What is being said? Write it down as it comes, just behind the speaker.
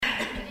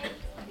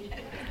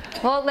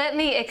Well, let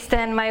me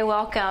extend my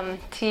welcome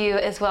to you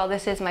as well.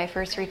 This is my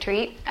first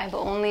retreat. I've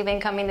only been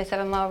coming to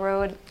 7 Mile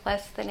Road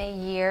less than a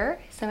year.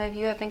 Some of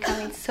you have been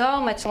coming so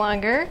much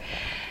longer.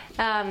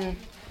 Let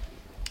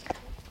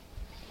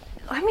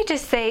me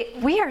just say,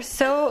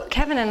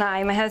 Kevin and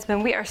I, my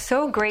husband, we are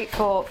so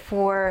grateful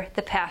for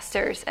the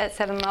pastors at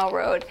 7 Mile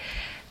Road.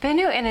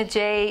 Benu and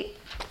Ajay,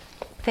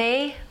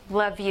 they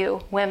love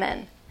you,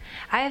 women.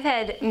 I have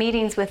had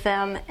meetings with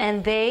them,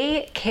 and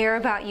they care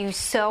about you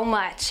so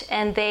much,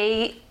 and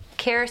they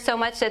care so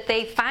much that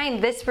they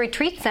find this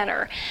retreat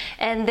center,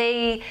 and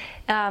they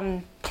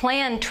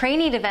plan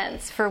training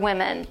events for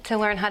women to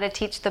learn how to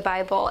teach the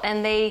Bible,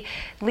 and they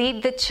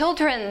lead the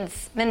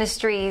children's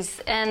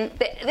ministries, and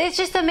it's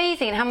just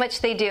amazing how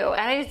much they do.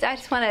 And I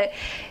just want to,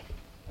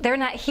 they're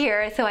not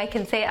here, so I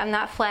can say I'm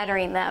not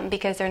flattering them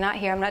because they're not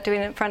here. I'm not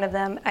doing it in front of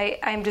them.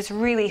 I'm just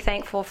really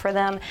thankful for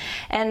them.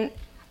 And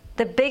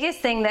the biggest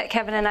thing that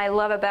Kevin and I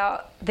love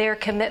about their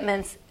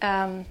commitments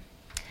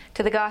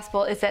to the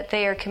gospel is that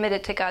they are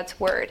committed to God's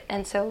word.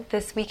 And so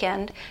this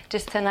weekend,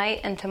 just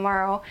tonight and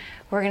tomorrow,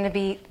 we're going to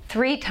be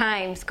 3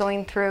 times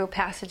going through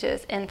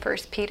passages in 1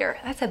 Peter.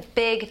 That's a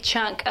big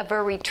chunk of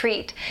a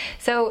retreat.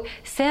 So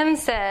Sim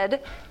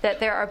said that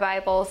there are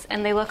Bibles,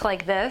 and they look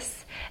like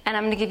this. And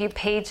I'm going to give you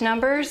page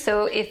numbers.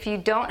 So if you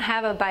don't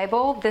have a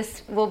Bible,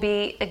 this will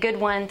be a good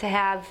one to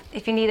have.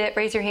 If you need it,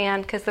 raise your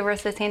hand, because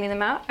Larissa's handing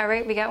them out. All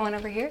right, we got one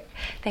over here.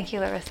 Thank you,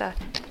 Larissa.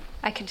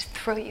 I could just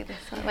throw you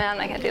this one. Well, I'm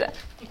not going to do that.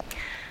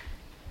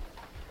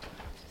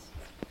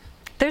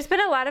 There's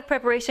been a lot of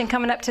preparation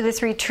coming up to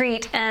this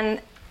retreat,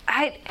 and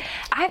I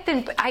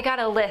got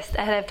a list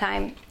ahead of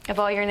time of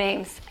all your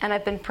names, and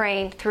I've been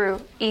praying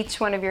through each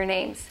one of your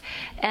names.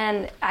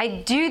 And I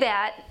do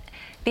that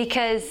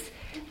because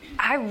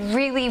I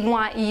really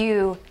want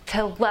you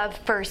to love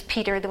 1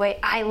 Peter the way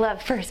I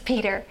love 1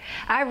 Peter.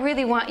 I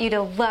really want you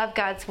to love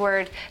God's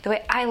word the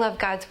way I love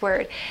God's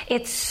word.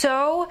 It's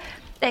so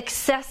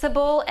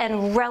accessible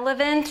and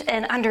relevant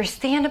and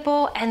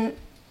understandable, and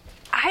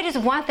I just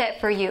want that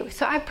for you.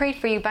 So I prayed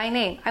for you by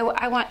name.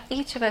 I want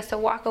each of us to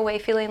walk away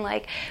feeling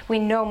like we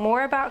know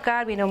more about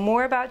God, we know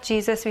more about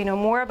Jesus, we know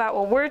more about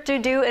what we're to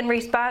do in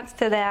response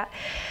to that.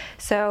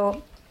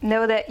 So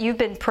know that you've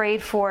been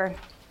prayed for.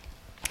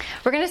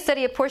 We're going to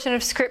study a portion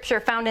of Scripture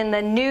found in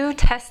the New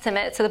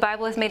Testament. So the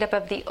Bible is made up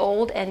of the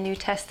Old and New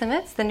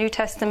Testaments. The New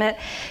Testament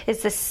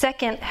is the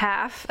second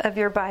half of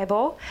your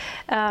Bible.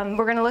 We're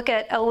going to look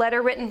at a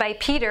letter written by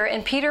Peter,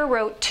 and Peter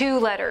wrote 2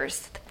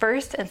 letters,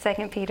 1st and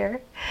 2nd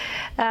Peter.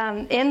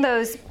 In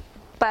those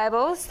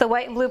Bibles, the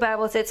white and blue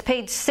Bibles, it's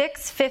page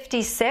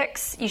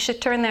 656. You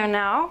should turn there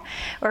now,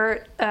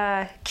 or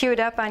cue it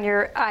up on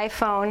your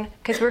iPhone,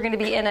 because we're going to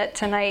be in it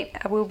tonight.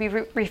 We'll be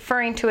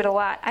referring to it a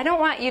lot. I don't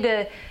want you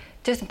to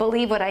just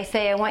believe what I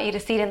say. I want you to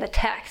see it in the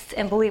text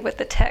and believe what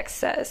the text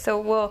says. So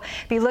we'll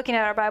be looking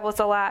at our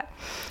Bibles a lot.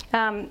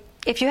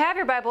 If you have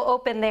your Bible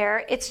open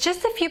there, it's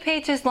just a few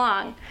pages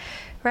long,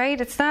 right?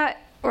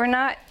 We're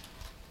not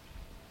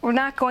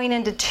going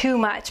into too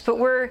much, but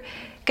we're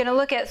going to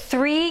look at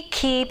 3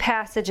 key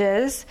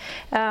passages.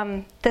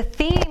 The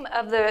theme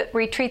of the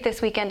retreat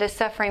this weekend is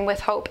suffering with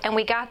hope, and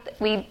we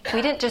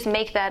didn't just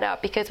make that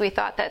up because we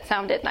thought that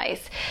sounded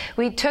nice.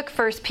 We took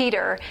 1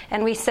 Peter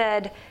and we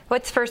said,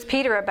 what's 1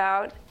 Peter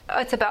about? Oh,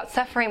 it's about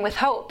suffering with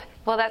hope.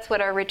 Well, that's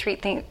what our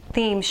retreat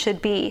theme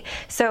should be.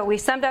 So we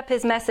summed up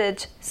his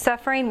message,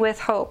 suffering with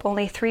hope,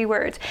 only 3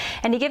 words.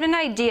 And to give an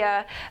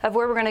idea of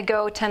where we're going to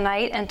go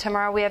tonight, and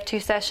tomorrow we have 2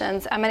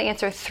 sessions, I'm going to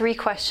answer 3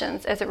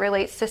 questions as it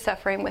relates to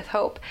suffering with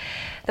hope.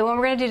 The one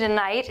we're going to do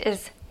tonight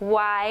is,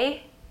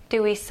 why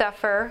do we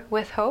suffer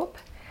with hope?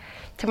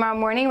 Tomorrow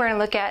morning we're going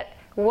to look at,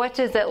 what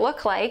does it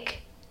look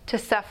like to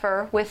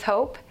suffer with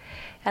hope?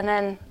 And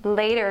then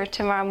later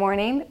tomorrow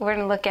morning we're going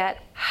to look at,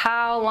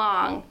 how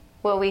long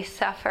will we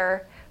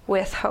suffer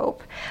with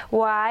hope?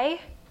 Why?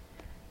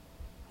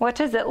 What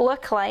does it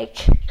look like?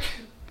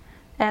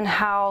 And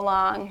how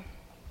long?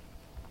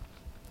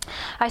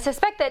 I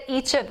suspect that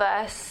each of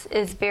us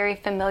is very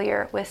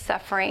familiar with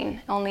suffering.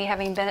 Only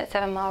having been at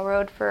 7 Mile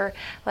Road for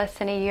less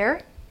than a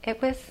year,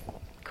 it was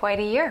quite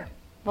a year.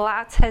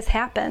 Lots has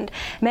happened.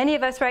 Many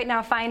of us right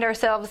now find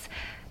ourselves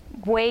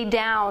way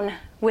down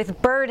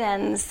with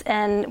burdens,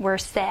 and we're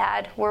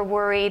sad, we're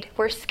worried,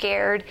 we're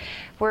scared,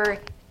 we're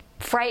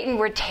frightened,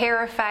 we're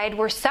terrified,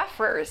 we're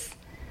sufferers.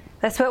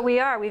 That's what we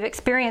are. We've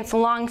experienced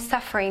long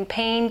suffering.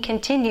 Pain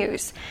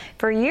continues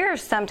for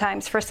years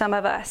sometimes for some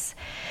of us.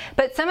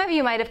 But some of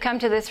you might have come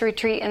to this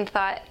retreat and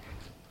thought,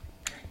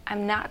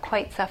 I'm not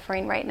quite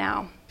suffering right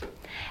now.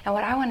 And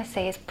what I want to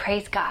say is,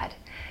 praise God,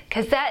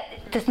 because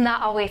that does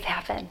not always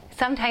happen.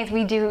 Sometimes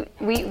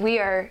we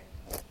are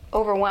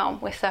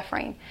overwhelmed with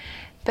suffering.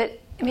 But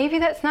maybe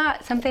that's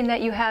not something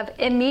that you have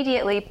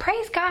immediately.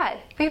 Praise God.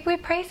 We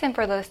praise Him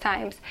for those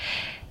times.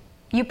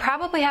 You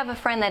probably have a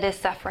friend that is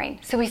suffering,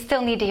 so we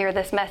still need to hear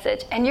this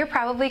message. And you're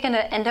probably going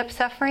to end up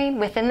suffering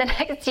within the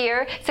next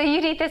year, so you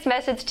need this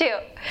message too.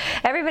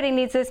 Everybody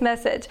needs this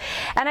message.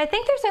 And I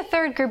think there's a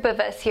third group of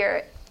us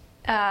here,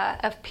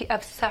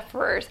 of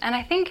sufferers. And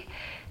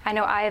I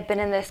know I have been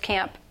in this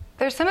camp.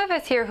 There's some of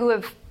us here who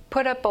have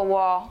put up a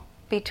wall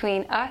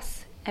between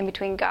us and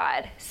between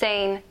God,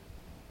 saying,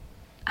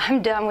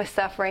 I'm done with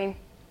suffering.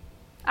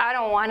 I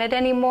don't want it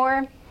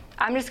anymore.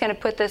 I'm just going to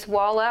put this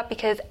wall up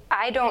because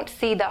I don't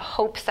see the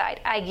hope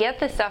side. I get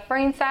the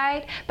suffering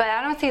side, but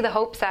I don't see the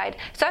hope side.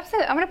 So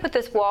I'm going to put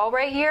this wall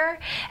right here,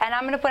 and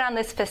I'm going to put on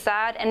this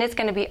facade, and it's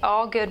going to be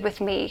all good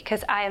with me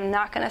because I am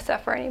not going to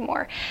suffer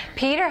anymore.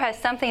 Peter has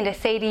something to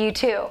say to you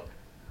too.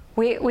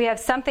 We have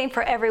something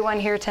for everyone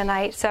here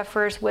tonight,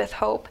 sufferers with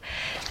hope.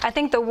 I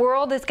think the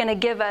world is going to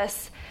give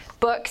us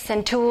books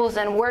and tools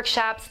and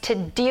workshops to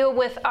deal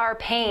with our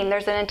pain.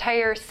 There's an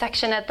entire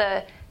section at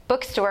the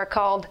bookstore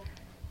called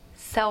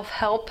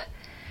self-help.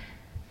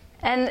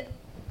 And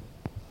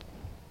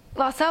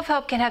while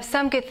self-help can have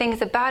some good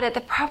things about it,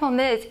 the problem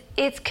is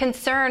it's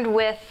concerned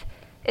with,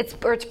 its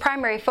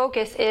primary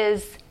focus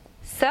is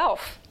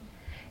self.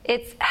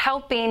 It's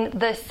helping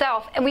the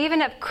self. And we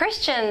even have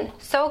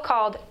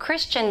so-called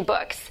Christian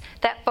books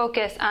that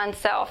focus on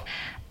self.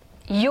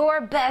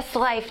 Your best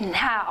life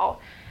now.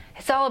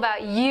 It's all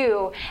about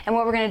you and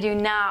what we're going to do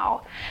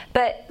now.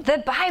 But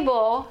the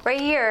Bible, right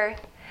here,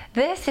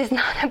 this is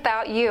not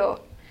about you.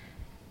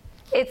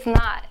 It's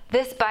not.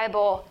 This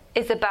Bible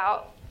is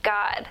about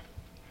God.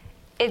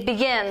 It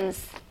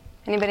begins,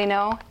 anybody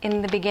know?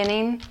 In the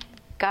beginning,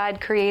 God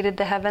created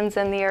the heavens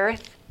and the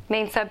earth.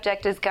 Main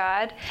subject is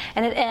God.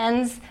 And it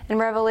ends in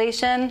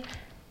Revelation,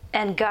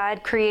 and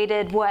God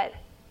created what?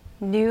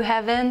 New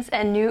heavens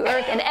and new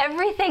earth and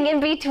everything in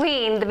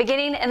between, the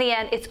beginning and the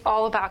end. It's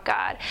all about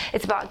God.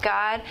 It's about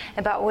God,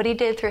 about what He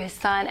did through His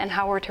Son, and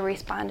how we're to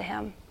respond to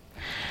Him.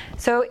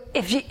 So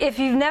if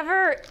you've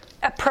never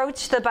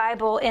approached the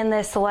Bible in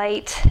this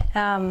light,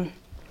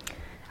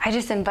 I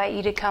just invite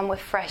you to come with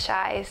fresh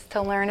eyes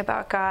to learn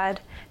about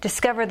God,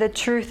 discover the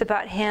truth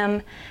about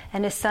Him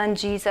and His Son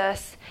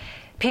Jesus.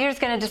 Peter's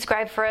going to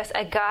describe for us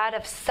a God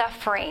of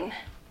suffering,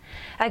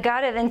 a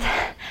God of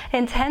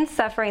intense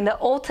suffering, the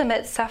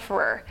ultimate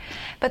sufferer.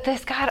 But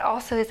this God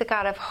also is a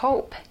God of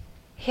hope.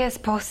 He has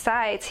both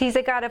sides. He's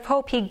a God of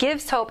hope. He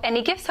gives hope, and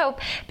He gives hope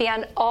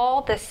beyond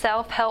all the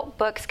self-help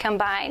books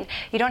combined.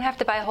 You don't have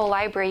to buy a whole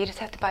library. You just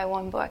have to buy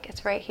one book.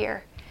 It's right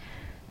here.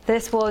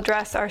 This will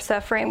address our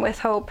suffering with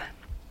hope.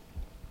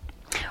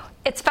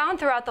 It's found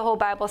throughout the whole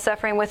Bible,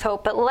 suffering with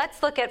hope, but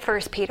let's look at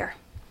 1 Peter.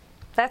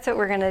 That's what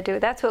we're going to do.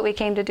 That's what we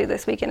came to do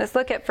this weekend, is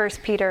look at 1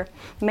 Peter.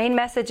 The main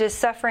message is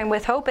suffering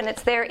with hope, and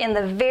it's there in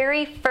the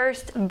very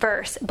first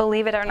verse,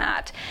 believe it or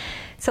not.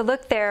 So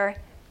look there.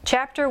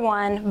 Chapter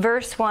 1,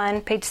 verse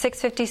 1, page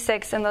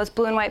 656 in those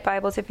blue and white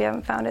Bibles if you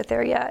haven't found it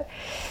there yet.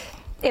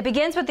 It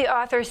begins with the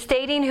author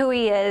stating who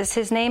he is.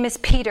 His name is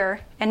Peter,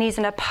 and he's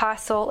an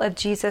apostle of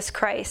Jesus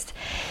Christ.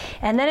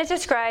 And then it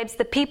describes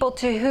the people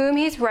to whom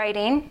he's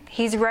writing.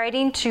 He's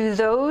writing to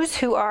those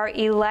who are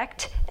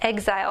elect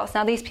exiles.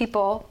 Now, these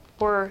people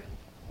were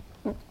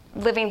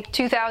living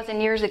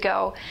 2,000 years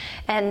ago,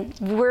 and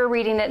we're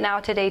reading it now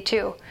today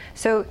too.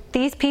 So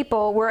these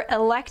people were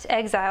elect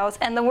exiles,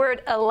 and the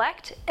word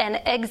elect and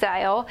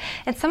exile,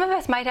 and some of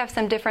us might have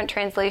some different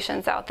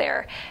translations out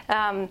there,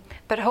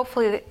 but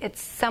hopefully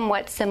it's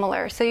somewhat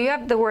similar. So you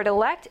have the word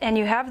elect and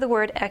you have the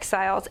word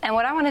exiles, and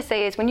what I want to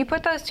say is when you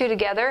put those two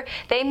together,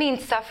 they mean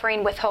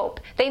suffering with hope.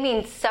 They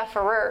mean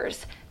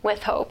sufferers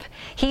with hope.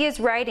 He is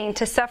writing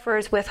to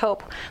sufferers with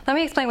hope. Let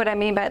me explain what I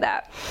mean by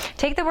that.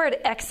 Take the word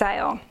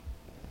exile.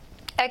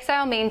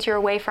 Exile means you're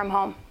away from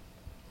home.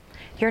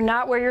 You're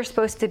not where you're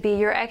supposed to be.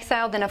 You're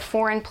exiled in a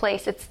foreign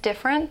place. It's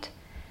different.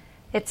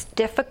 It's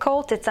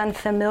difficult. It's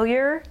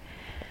unfamiliar.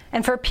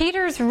 And for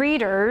Peter's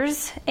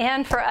readers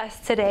and for us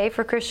today,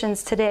 for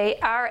Christians today,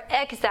 our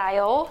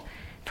exile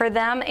for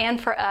them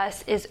and for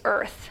us is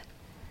earth.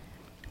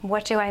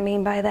 What do I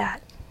mean by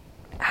that?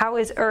 How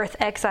is earth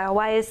exile?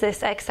 Why is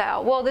this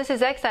exile? Well, this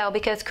is exile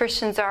because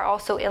Christians are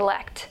also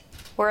elect.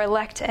 We're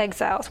elect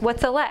exiles.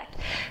 What's elect?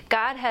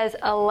 God has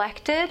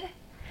elected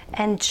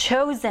and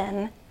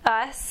chosen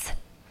us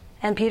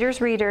and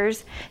Peter's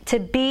readers to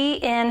be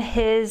in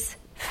His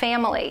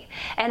family.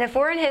 And if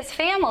we're in His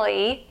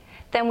family,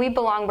 then we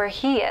belong where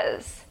He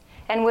is.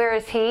 And where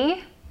is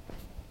He?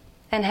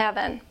 In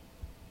heaven.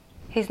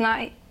 He's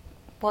not,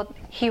 well,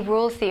 He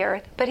rules the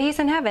earth, but He's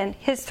in heaven.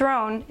 His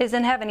throne is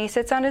in heaven. He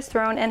sits on His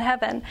throne in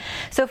heaven.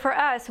 So for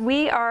us,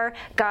 we are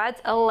God's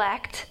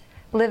elect,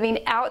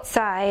 living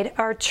outside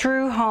our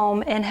true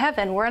home in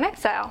heaven. We're in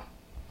exile.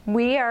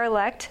 We are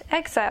elect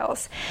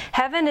exiles.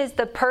 Heaven is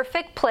the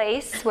perfect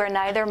place where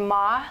neither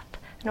moth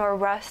nor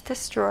rust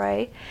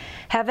destroy.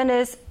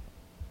 Heaven's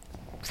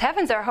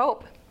our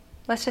hope.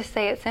 Let's just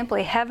say it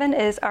simply. Heaven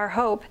is our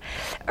hope.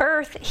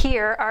 Earth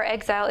here, our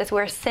exile, is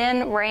where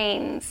sin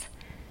reigns.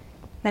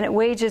 And it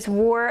wages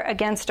war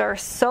against our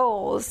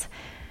souls.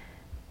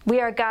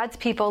 We are God's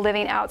people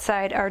living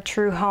outside our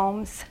true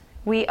homes.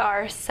 We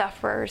are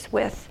sufferers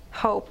with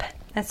hope.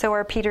 And so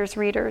are Peter's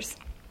readers.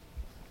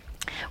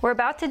 We're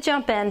about to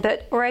jump in,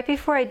 but right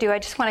before I do, I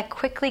just want to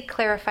quickly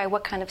clarify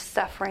what kind of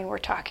suffering we're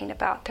talking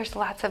about. There's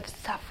lots of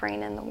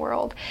suffering in the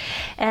world.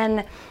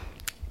 And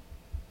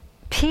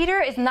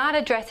Peter is not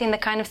addressing the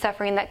kind of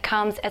suffering that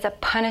comes as a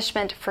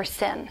punishment for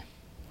sin.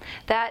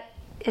 That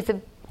is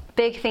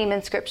Big theme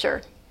in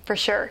Scripture, for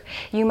sure.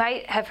 You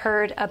might have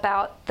heard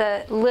about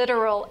the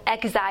literal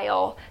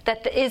exile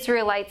that the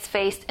Israelites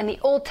faced in the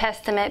Old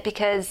Testament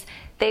because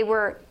they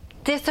were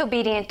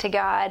disobedient to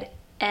God,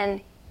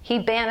 and He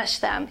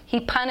banished them, He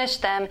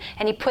punished them,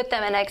 and He put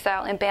them in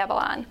exile in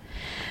Babylon.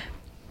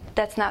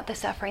 That's not the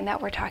suffering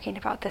that we're talking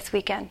about this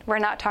weekend. We're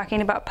not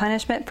talking about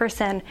punishment for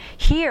sin.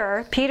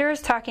 Here, Peter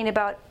is talking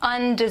about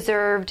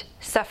undeserved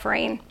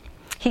suffering.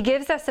 He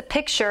gives us a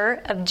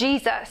picture of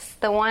Jesus,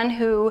 the one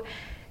who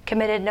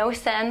committed no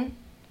sin,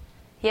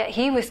 yet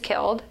He was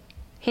killed,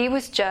 He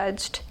was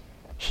judged,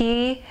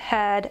 He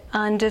had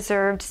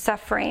undeserved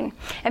suffering.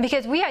 And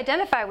because we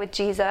identify with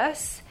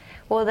Jesus,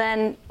 well,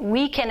 then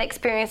we can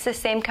experience the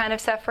same kind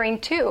of suffering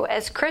too.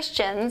 As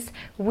Christians,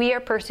 we are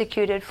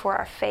persecuted for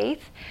our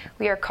faith.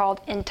 We are called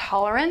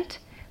intolerant.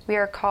 We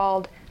are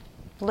called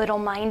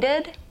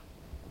little-minded,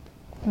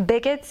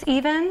 bigots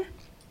even.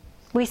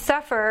 We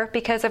suffer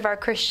because of our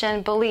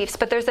Christian beliefs.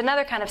 But there's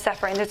another kind of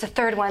suffering. There's a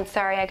third one.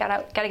 Sorry, I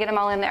gotta get them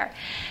all in there.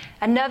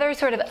 Another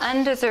sort of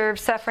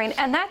undeserved suffering,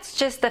 and that's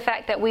just the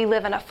fact that we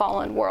live in a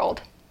fallen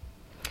world.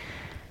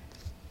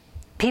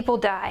 People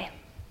die.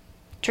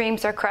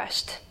 Dreams are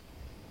crushed.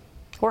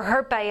 We're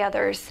hurt by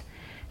others.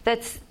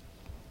 That's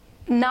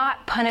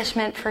not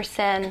punishment for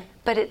sin,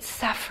 but it's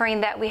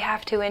suffering that we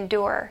have to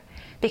endure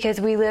because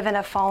we live in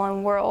a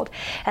fallen world.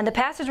 And the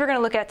passage we're going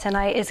to look at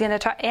tonight is going to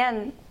talk,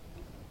 and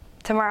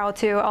tomorrow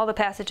too, all the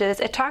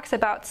passages, it talks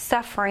about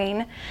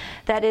suffering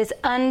that is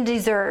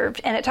undeserved,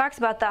 and it talks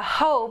about the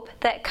hope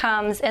that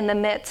comes in the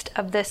midst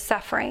of this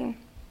suffering.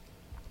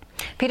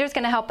 Peter's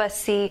going to help us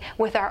see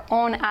with our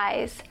own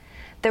eyes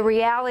the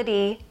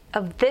reality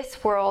of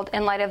this world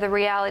in light of the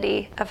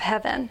reality of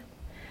heaven.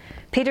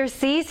 Peter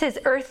sees his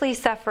earthly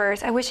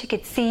sufferers. I wish he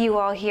could see you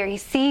all here. He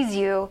sees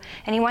you,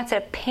 and he wants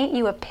to paint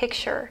you a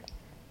picture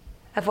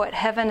of what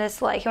heaven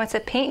is like. He wants to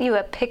paint you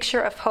a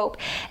picture of hope.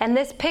 And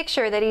this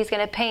picture that he's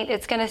going to paint,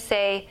 it's going to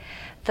say,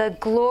 the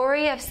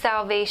glory of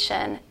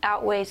salvation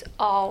outweighs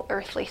all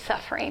earthly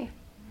suffering.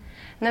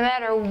 No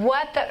matter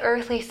what the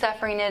earthly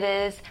suffering it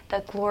is,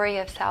 the glory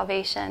of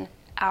salvation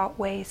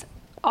outweighs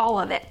all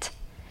of it.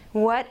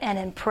 What an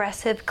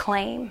impressive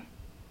claim.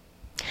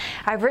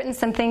 I've written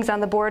some things on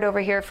the board over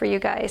here for you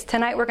guys.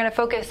 Tonight we're going to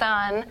focus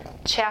on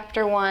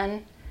chapter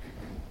 1,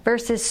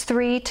 verses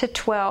 3 to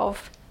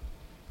 12.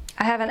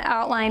 I have an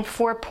outline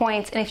 4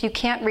 points, and if you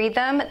can't read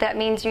them, that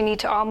means you need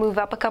to all move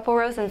up a couple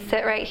rows and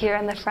sit right here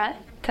in the front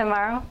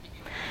tomorrow.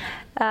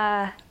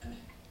 I'm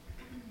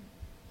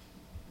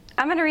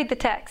going to read the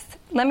text.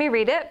 Let me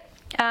read it.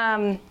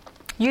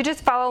 You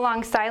just follow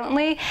along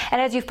silently, and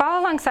as you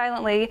follow along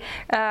silently,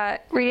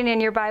 reading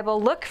in your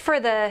Bible, look for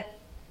the,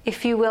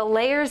 if you will,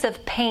 layers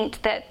of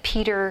paint that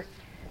Peter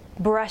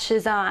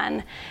brushes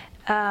on.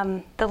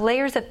 The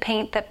layers of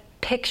paint that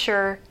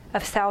picture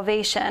of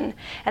salvation.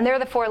 And there are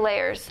the 4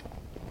 layers.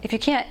 If you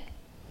can't,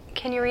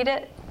 can you read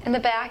it in the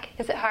back?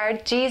 Is it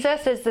hard?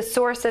 Jesus is the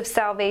source of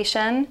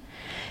salvation.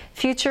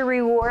 Future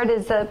reward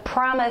is the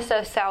promise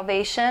of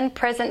salvation.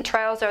 Present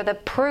trials are the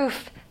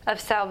proof of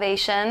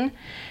salvation.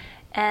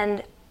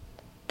 And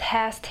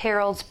past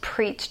heralds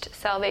preached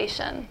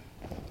salvation.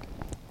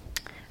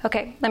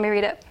 Okay, let me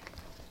read it.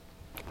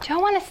 Do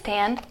y'all want to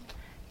stand?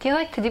 Do you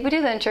like to do? We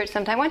do that in church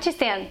sometime. Why don't you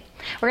stand?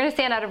 We're going to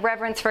stand out of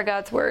reverence for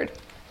God's word.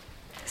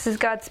 This is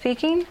God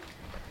speaking.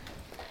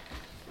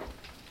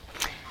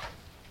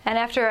 And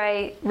after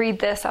I read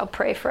this, I'll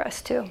pray for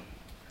us too.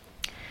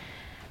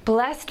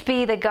 Blessed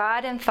be the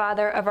God and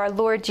Father of our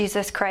Lord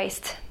Jesus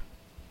Christ.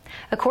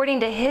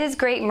 According to His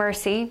great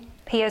mercy,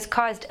 He has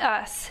caused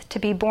us to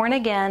be born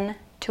again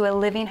to a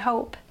living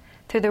hope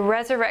through the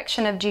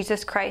resurrection of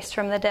Jesus Christ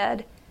from the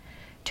dead,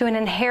 to an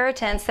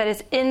inheritance that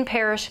is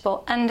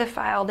imperishable,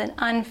 undefiled, and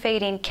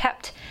unfading,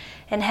 kept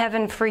in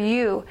heaven for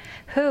you,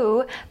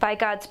 who, by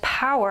God's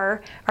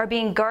power, are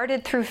being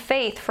guarded through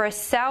faith for a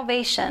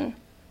salvation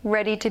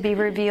ready to be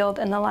revealed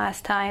in the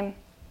last time.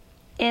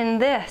 In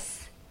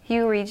this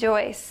you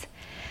rejoice,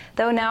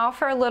 though now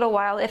for a little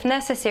while, if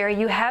necessary,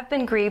 you have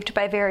been grieved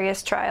by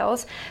various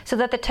trials, so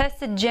that the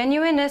tested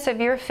genuineness of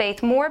your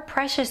faith, more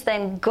precious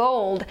than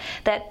gold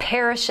that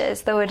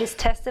perishes, though it is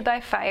tested by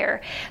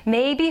fire,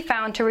 may be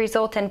found to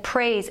result in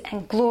praise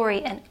and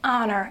glory and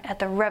honor at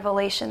the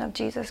revelation of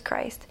Jesus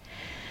Christ.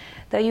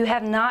 Though you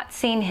have not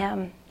seen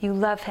Him, you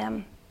love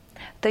Him.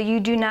 Though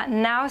you do not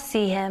now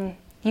see Him,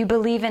 you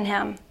believe in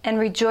Him and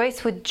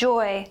rejoice with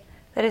joy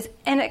that is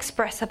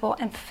inexpressible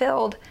and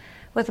filled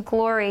with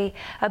glory,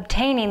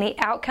 obtaining the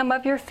outcome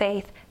of your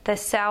faith, the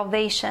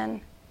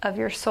salvation of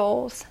your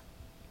souls.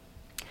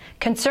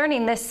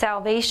 Concerning this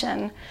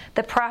salvation,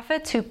 the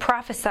prophets who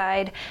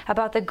prophesied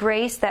about the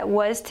grace that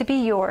was to be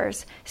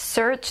yours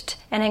searched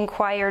and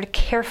inquired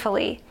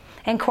carefully,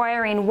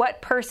 inquiring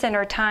what person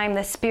or time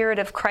the Spirit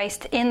of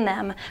Christ in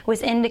them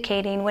was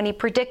indicating when He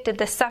predicted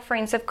the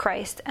sufferings of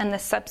Christ and the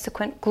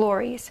subsequent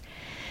glories.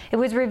 It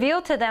was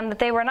revealed to them that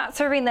they were not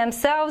serving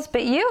themselves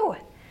but you,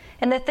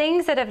 and the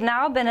things that have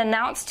now been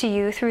announced to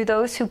you through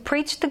those who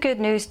preached the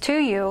good news to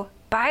you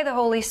by the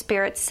Holy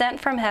Spirit sent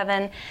from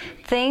heaven,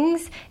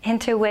 things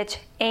into which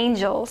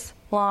angels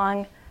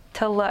long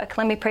to look.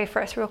 Let me pray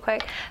for us real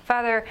quick.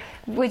 Father,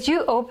 would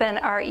you open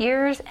our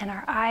ears and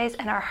our eyes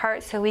and our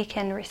hearts so we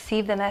can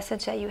receive the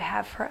message that you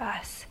have for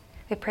us?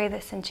 We pray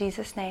this in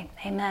Jesus' name.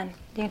 Amen.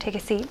 You can take a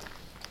seat.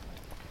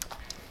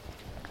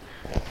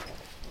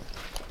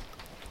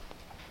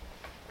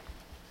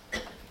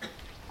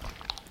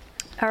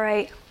 All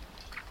right.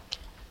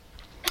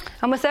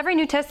 Almost every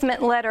New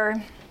Testament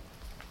letter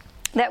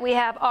that we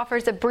have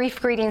offers a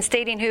brief greeting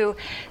stating who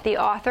the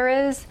author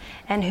is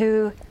and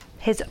who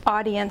his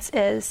audience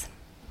is.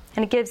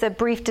 And it gives a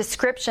brief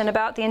description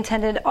about the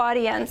intended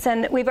audience.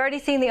 And we've already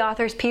seen the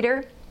author's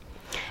Peter,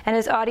 and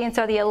his audience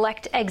are the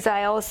elect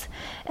exiles.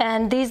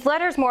 And these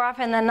letters, more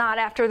often than not,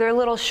 after their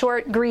little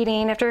short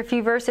greeting, after a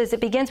few verses, it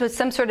begins with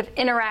some sort of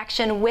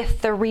interaction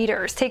with the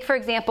readers. Take, for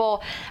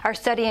example, our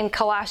study in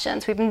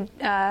Colossians. We've been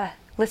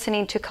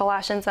listening to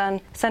Colossians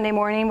on Sunday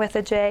morning with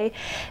Ajay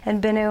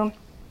and Binu.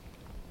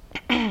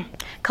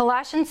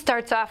 Colossians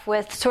starts off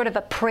with sort of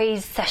a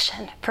praise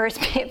session for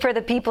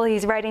the people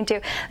he's writing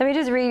to. Let me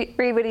just read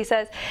what he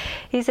says.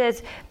 He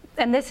says,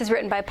 and this is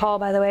written by Paul,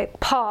 by the way.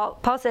 Paul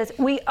says,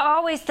 "We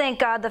always thank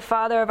God, the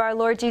Father of our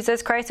Lord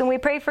Jesus Christ, and we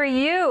pray for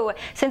you,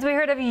 since we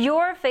heard of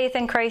your faith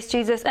in Christ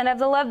Jesus and of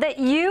the love that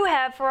you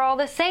have for all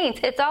the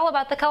saints." It's all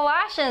about the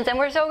Colossians, and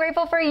we're so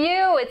grateful for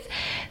you.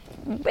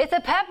 It's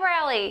a pep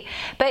rally.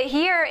 But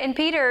here in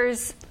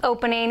Peter's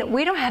opening,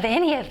 we don't have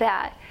any of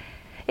that.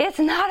 It's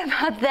not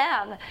about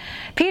them.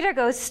 Peter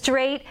goes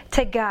straight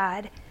to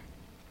God.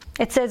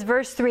 It says,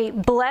 verse 3,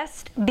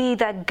 "Blessed be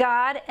the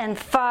God and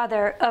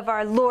Father of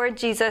our Lord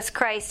Jesus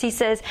Christ." He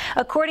says,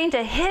 "According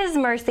to his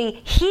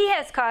mercy, he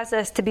has caused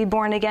us to be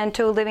born again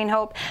to a living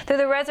hope through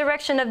the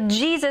resurrection of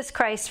Jesus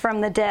Christ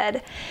from the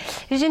dead."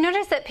 Did you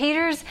notice that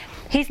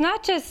he's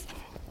not just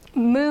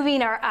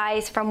moving our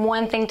eyes from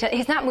one thing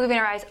he's not moving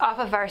our eyes off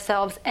of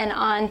ourselves and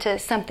on to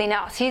something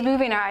else. He's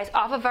moving our eyes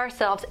off of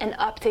ourselves and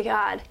up to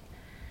God.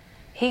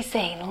 He's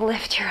saying,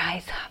 lift your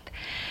eyes up.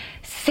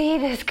 See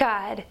this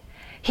God.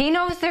 He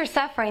knows they're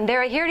suffering. He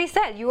already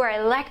said, you are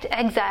elect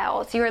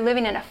exiles. You are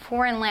living in a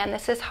foreign land.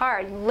 This is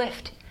hard.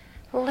 Lift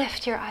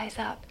your eyes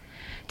up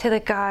to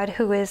the God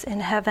who is in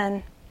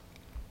heaven.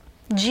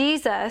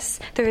 Jesus,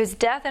 through his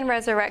death and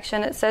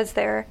resurrection, it says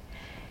there,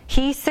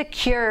 he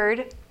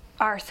secured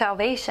our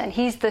salvation.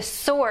 He's the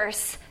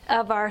source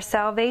of our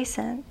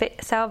salvation.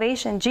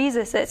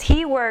 Jesus is.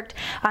 He worked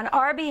on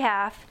our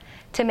behalf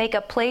to make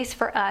a place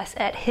for us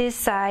at his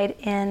side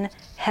in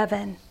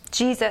heaven.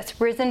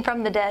 Jesus, risen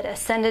from the dead,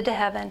 ascended to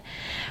heaven.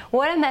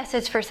 What a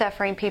message for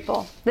suffering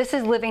people. This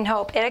is living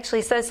hope. It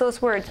actually says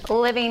those words,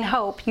 living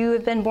hope. You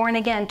have been born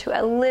again to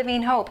a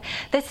living hope.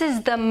 This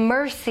is the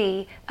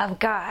mercy of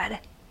God.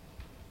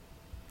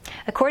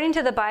 According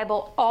to the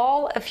Bible,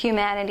 all of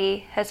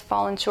humanity has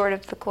fallen short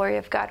of the glory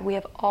of God. We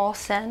have all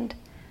sinned.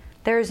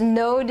 There is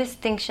no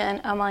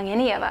distinction among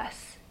any of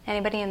us.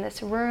 Anybody in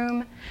this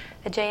room,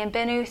 Ajay and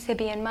Benu,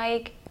 Sibby and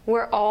Mike,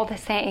 we're all the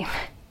same.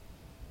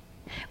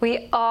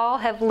 We all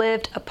have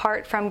lived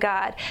apart from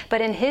God.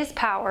 But in his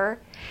power,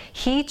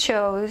 he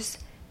chose,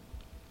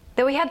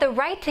 though he had the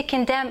right to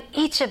condemn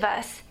each of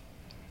us,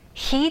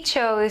 he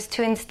chose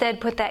to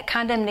instead put that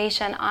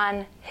condemnation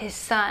on his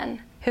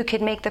Son, who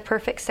could make the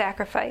perfect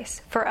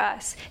sacrifice for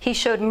us. He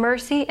showed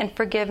mercy and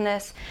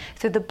forgiveness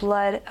through the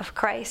blood of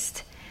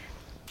Christ.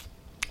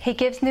 He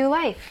gives new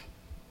life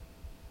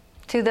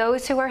to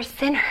those who are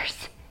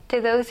sinners,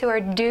 to those who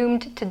are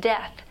doomed to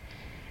death.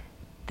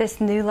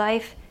 This new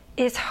life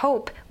is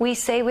hope. We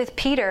say with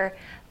Peter,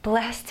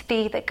 "Blessed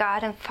be the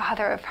God and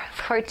Father of our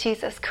Lord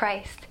Jesus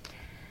Christ."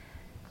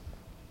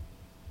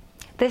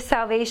 This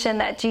salvation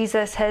that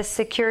Jesus has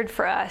secured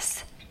for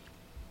us,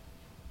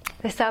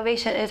 this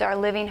salvation is our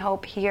living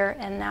hope here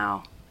and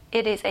now.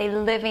 It is a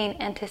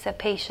living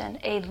anticipation,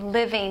 a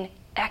living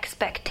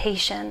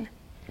expectation.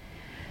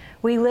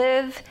 We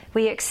live,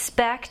 we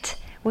expect,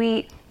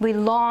 we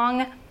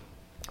long,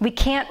 we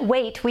can't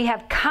wait. We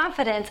have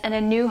confidence in a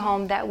new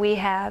home that we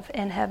have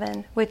in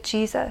heaven with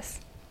Jesus.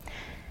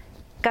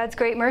 God's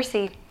great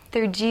mercy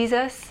through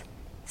Jesus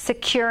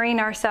securing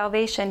our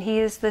salvation. He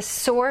is the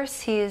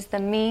source. He is the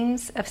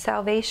means of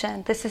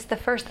salvation. This is the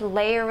first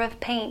layer of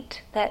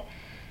paint that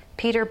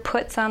Peter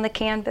puts on the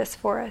canvas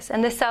for us.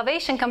 And this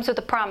salvation comes with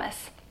a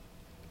promise.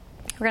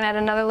 We're going to add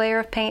another layer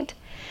of paint.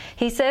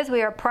 He says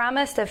we are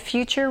promised a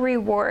future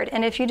reward.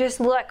 And if you just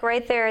look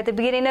right there at the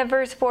beginning of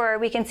verse 4,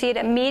 we can see it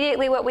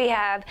immediately what we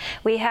have.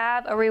 We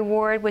have a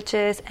reward, which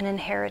is an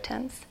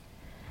inheritance.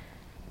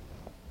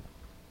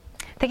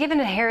 Think of an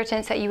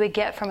inheritance that you would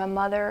get from a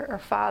mother or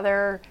father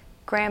or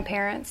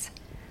grandparents.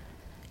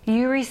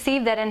 You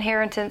receive that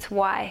inheritance.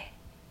 Why?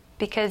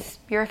 Because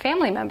you're a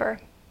family member.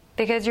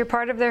 Because you're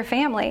part of their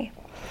family.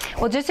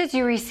 Well, just as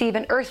you receive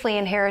an earthly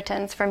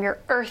inheritance from your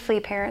earthly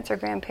parents or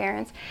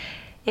grandparents,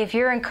 if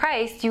you're in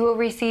Christ, you will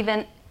receive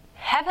an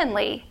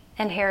heavenly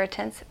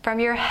inheritance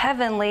from your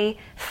heavenly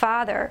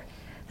Father.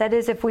 That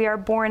is, if we are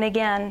born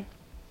again.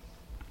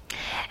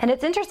 And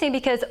it's interesting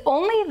because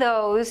only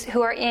those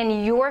who are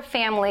in your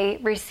family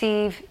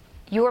receive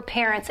your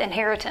parents'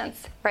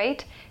 inheritance,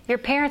 right? Your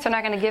parents are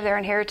not going to give their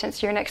inheritance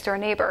to your next door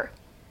neighbor.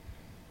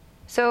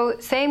 So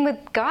same with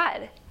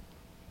God.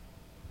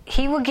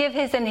 He will give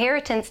his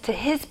inheritance to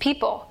his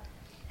people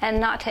and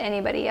not to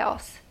anybody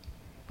else.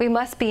 We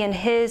must be in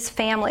his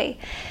family.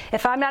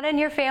 If I'm not in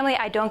your family,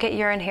 I don't get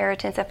your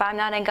inheritance. If I'm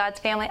not in God's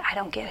family, I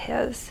don't get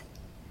his.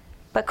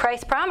 But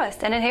Christ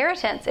promised an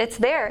inheritance. It's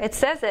there. It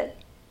says it.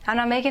 I'm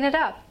not making it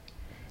up.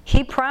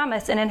 He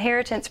promised an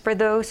inheritance for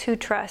those who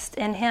trust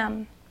in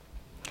him.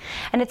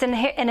 And it's an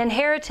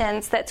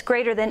inheritance that's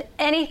greater than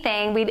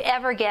anything we'd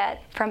ever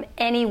get from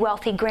any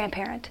wealthy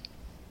grandparent.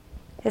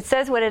 It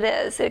says what it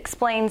is. It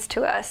explains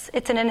to us.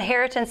 It's an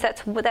inheritance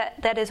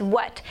that is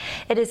what?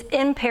 It is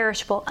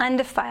imperishable,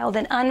 undefiled,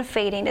 and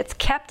unfading. It's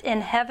kept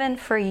in heaven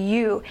for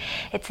you.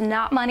 It's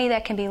not money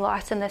that can be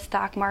lost in the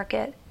stock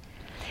market.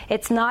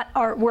 It's not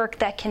artwork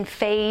that can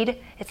fade.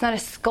 It's not a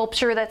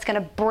sculpture that's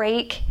going to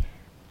break.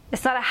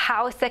 It's not a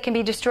house that can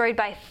be destroyed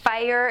by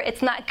fire.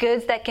 It's not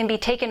goods that can be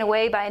taken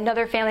away by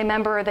another family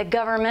member or the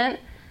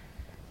government.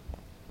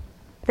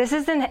 This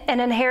is an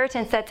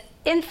inheritance that's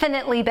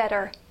infinitely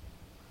better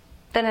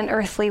than an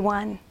earthly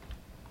one.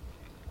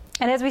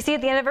 And as we see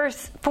at the end of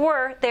verse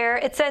 4 there,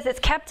 it says it's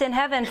kept in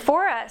heaven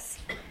for us.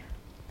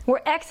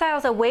 We're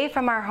exiles away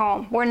from our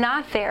home. We're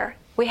not there.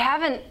 We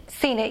haven't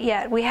seen it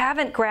yet. We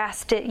haven't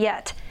grasped it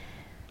yet.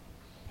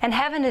 And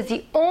heaven is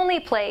the only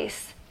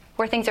place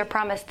where things are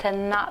promised to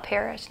not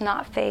perish,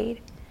 not fade.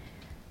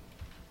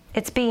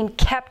 It's being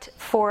kept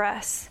for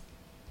us.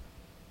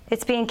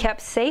 It's being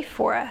kept safe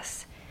for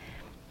us.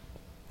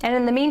 And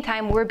in the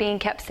meantime, we're being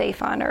kept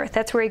safe on earth.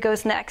 That's where he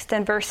goes next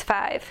in verse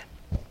 5.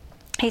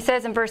 He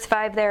says in verse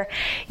 5 there,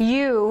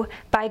 you,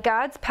 by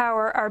God's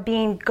power, are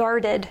being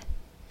guarded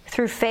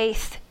through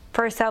faith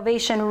for a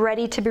salvation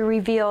ready to be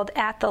revealed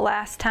at the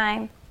last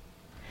time.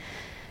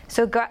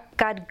 So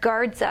God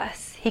guards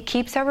us. He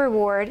keeps our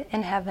reward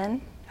in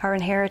heaven, our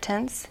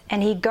inheritance,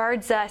 and he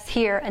guards us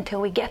here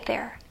until we get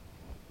there.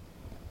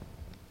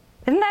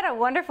 Isn't that a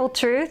wonderful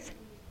truth?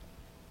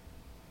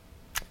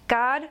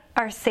 God,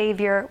 our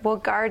Savior, will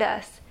guard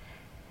us,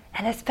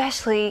 and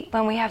especially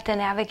when we have to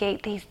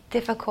navigate these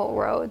difficult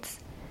roads.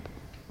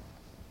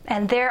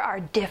 And there are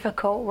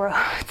difficult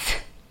roads.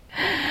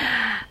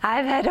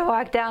 I've had to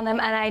walk down them,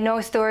 and I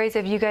know stories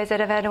of you guys that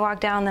have had to walk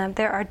down them.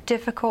 There are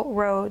difficult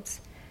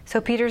roads.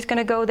 So Peter's going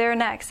to go there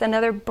next.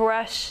 Another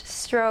brush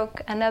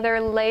stroke, another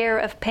layer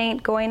of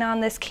paint going on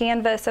this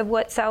canvas of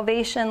what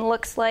salvation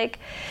looks like,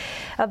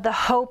 of the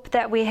hope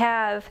that we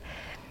have.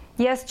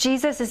 Yes,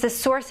 Jesus is the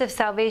source of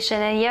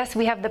salvation, and yes,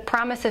 we have the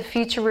promise of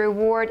future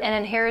reward and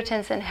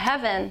inheritance in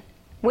heaven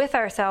with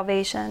our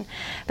salvation.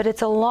 But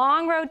it's a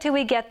long road till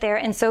we get there,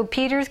 and so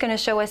Peter's going to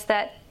show us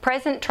that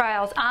present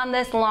trials on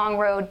this long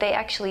road, they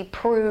actually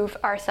prove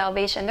our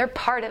salvation. They're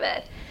part of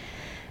it.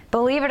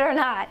 Believe it or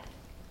not.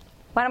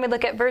 Why don't we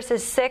look at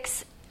verses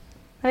 6?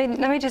 Let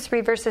me just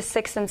read verses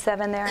 6 and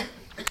 7 there.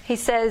 He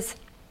says,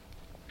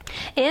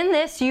 in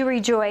this you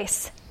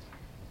rejoice,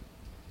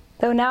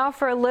 though now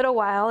for a little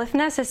while, if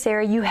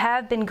necessary, you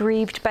have been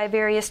grieved by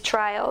various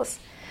trials,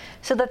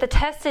 so that the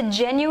tested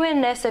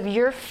genuineness of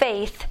your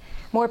faith,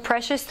 more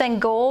precious than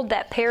gold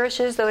that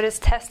perishes though it is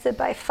tested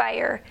by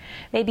fire,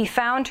 may be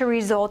found to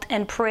result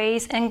in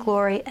praise and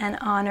glory and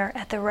honor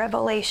at the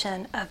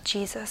revelation of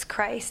Jesus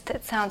Christ.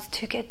 That sounds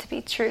too good to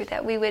be true,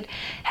 that we would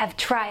have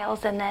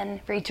trials and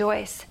then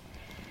rejoice.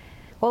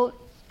 Well,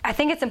 I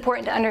think it's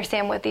important to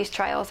understand what these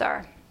trials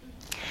are.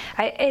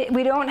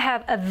 We don't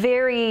have a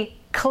very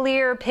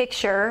clear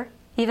picture.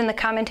 Even the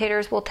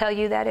commentators will tell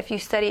you that if you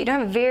study. You don't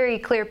have a very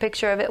clear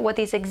picture of it, what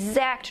these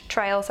exact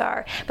trials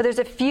are. But there's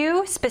a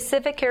few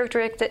specific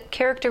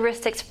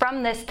characteristics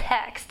from this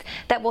text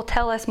that will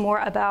tell us more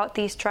about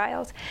these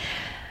trials.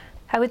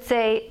 I would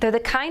say they're the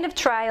kind of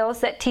trials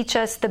that teach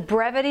us the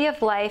brevity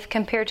of life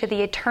compared to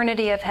the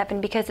eternity of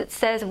heaven, because it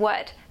says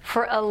what?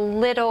 For a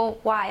little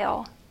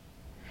while.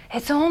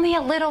 It's only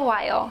a little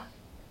while.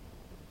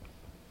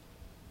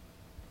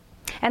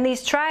 And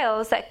these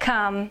trials that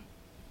come,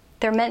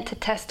 they're meant to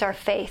test our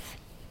faith.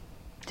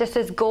 Just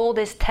as gold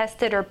is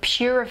tested or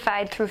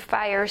purified through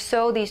fire,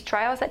 so these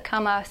trials that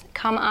come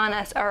on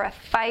us are a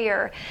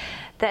fire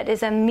that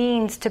is a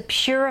means to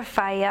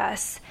purify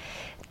us,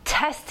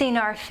 testing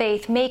our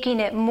faith, making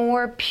it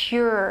more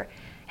pure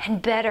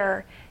and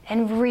better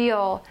and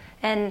real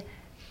and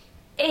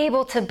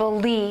able to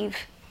believe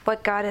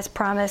what God has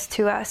promised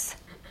to us.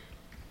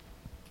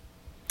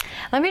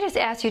 Let me just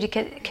ask you to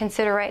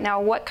consider right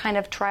now what kind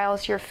of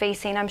trials you're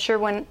facing. I'm sure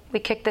when we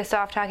kicked this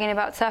off talking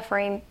about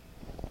suffering,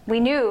 we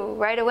knew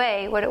right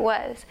away what it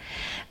was.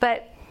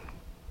 But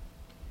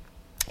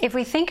if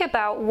we think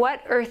about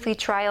what earthly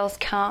trials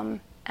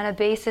come on a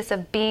basis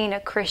of being a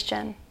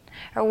Christian,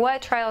 or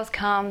what trials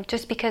come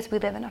just because we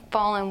live in a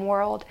fallen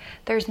world,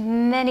 there's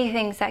many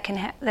things that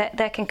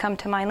can come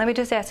to mind. Let me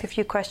just ask a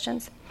few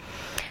questions.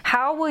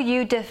 How will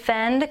you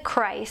defend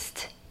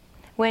Christ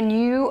when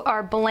you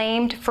are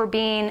blamed for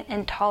being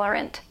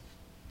intolerant?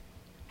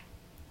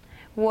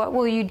 What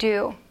will you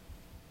do?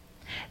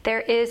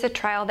 There is a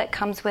trial that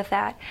comes with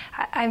that.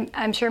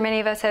 I'm sure many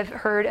of us have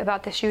heard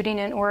about the shooting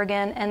in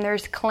Oregon, and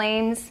there's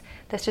claims.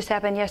 This just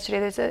happened yesterday.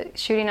 There's a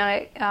shooting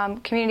on a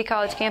community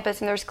college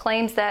campus, and there's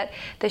claims that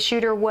the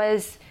shooter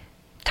was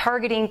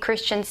targeting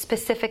Christians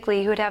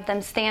specifically, who would have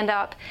them stand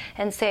up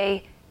and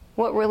say,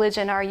 "What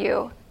religion are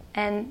you?"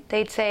 And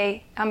they'd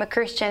say, "I'm a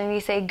Christian." And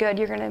he'd say, "Good,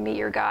 you're going to meet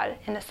your God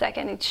in a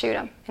second." He'd shoot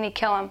him, and he'd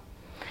kill him.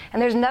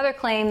 And there's another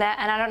claim that,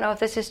 and I don't know if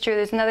this is true,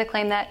 there's another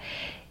claim that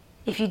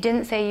if you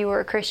didn't say you were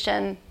a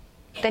Christian,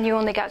 then you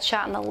only got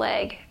shot in the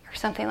leg or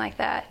something like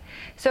that.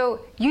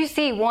 So you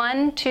see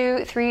 1,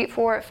 2, 3,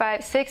 4,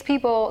 5, 6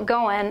 people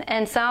going,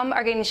 and some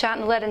are getting shot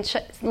in the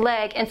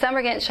leg, and some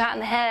are getting shot in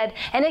the head,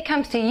 and it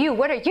comes to you.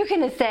 What are you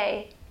going to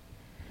say?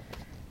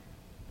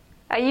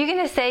 Are you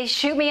going to say,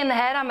 "Shoot me in the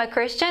head, I'm a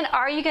Christian"?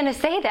 Are you going to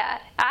say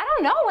that? I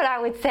don't know what I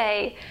would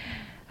say.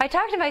 I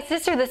talked to my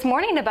sister this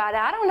morning about it.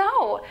 I don't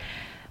know.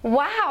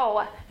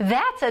 Wow,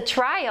 that's a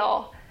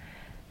trial.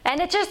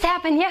 And it just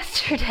happened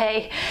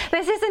yesterday.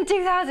 This isn't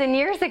 2,000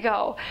 years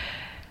ago.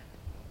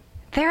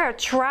 There are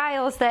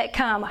trials that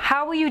come.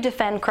 How will you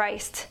defend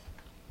Christ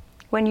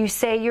when you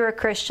say you're a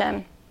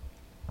Christian?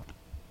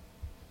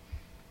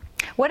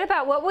 What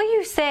will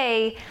you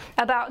say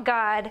about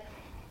God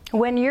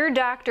when your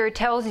doctor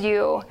tells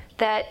you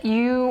that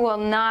you will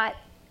not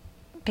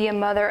be a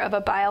mother of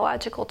a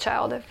biological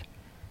child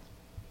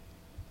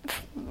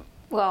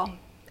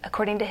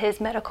according to his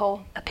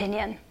medical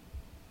opinion?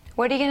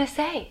 What are you going to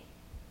say?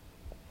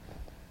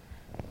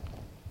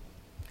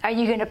 Are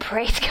you going to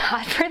praise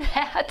God for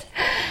that?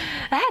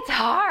 That's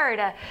hard.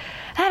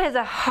 That is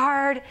a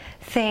hard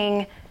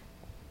thing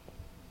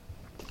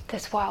to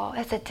swallow.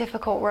 It's a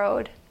difficult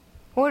road.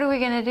 What are we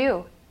going to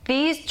do?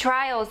 These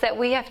trials that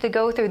we have to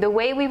go through, the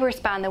way we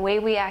respond, the way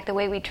we act, the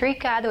way we treat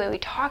God, the way we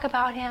talk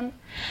about Him,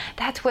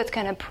 that's what's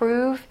going to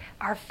prove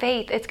our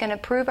faith. It's going to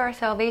prove our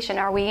salvation.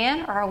 Are we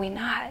in or are we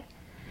not?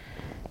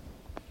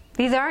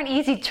 These aren't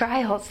easy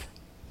trials.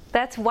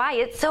 That's why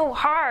it's so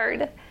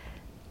hard.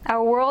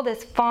 Our world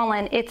is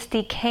fallen. It's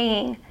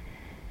decaying.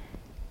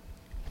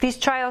 These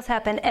trials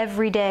happen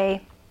every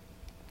day.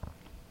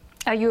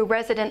 Are you a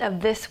resident of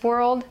this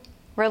world,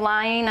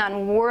 relying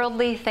on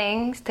worldly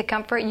things to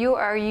comfort you?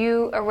 Or are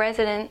you a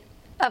resident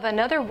of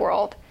another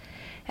world?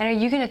 And are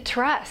you going to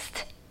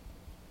trust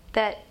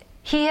that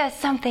He has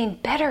something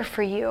better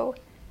for you?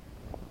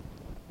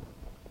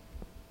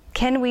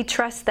 Can we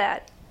trust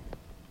that?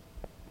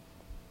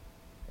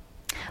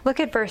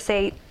 Look at verse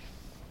 8.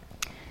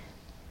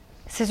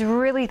 This is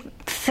really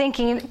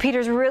thinking.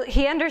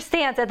 He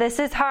understands that this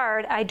is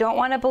hard. I don't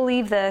want to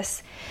believe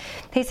this.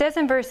 He says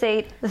in verse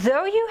 8,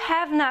 though you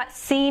have not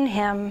seen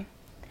Him,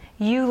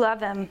 you love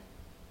Him.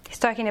 He's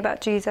talking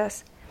about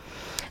Jesus.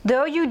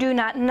 Though you do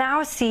not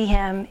now see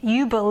Him,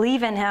 you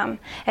believe in Him,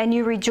 and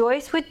you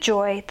rejoice with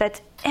joy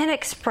that's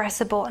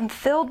inexpressible and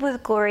filled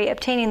with glory,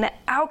 obtaining the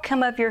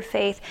outcome of your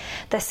faith,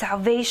 the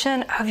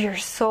salvation of your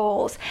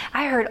souls.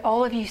 I heard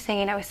all of you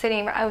singing. I was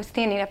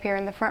standing up here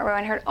in the front row,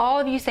 and I heard all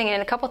of you singing,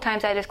 and a couple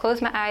times I just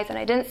closed my eyes and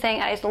I didn't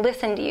sing. I just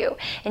listened to you,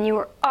 and you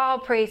were all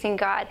praising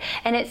God,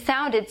 and it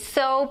sounded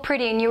so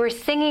pretty, and you were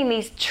singing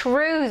these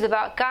truths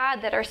about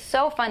God that are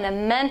so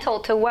fundamental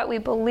to what we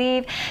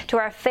believe, to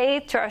our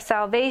faith, to our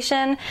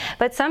salvation.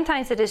 But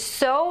sometimes it is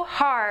so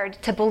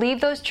hard to believe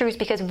those truths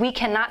because we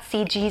cannot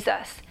see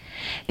Jesus.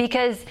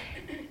 Because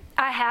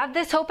I have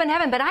this hope in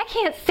heaven, but I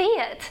can't see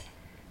it.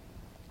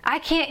 I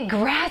can't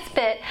grasp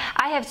it.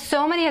 I have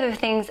so many other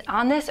things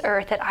on this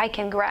earth that I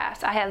can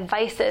grasp. I have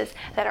vices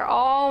that are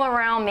all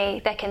around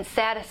me that can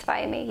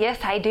satisfy me. Yes,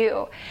 I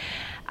do.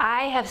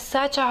 I have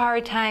such a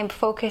hard time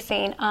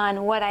focusing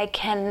on what I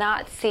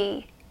cannot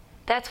see.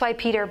 That's why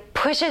Peter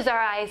pushes our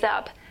eyes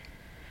up.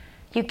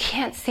 You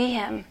can't see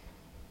Him,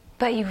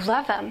 but you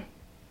love Him.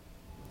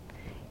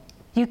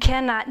 You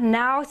cannot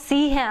now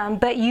see Him,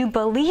 but you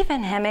believe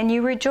in Him, and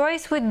you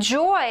rejoice with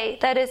joy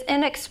that is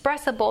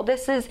inexpressible.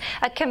 This is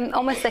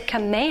almost a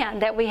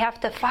command that we have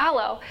to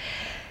follow.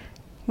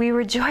 We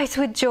rejoice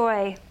with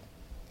joy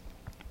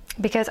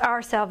because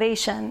our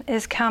salvation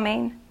is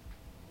coming.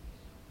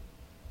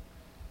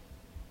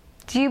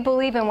 Do you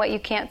believe in what you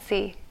can't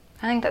see?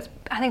 I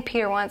think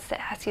Peter wants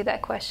to ask you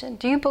that question.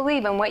 Do you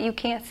believe in what you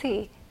can't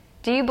see?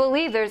 Do you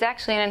believe there's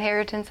actually an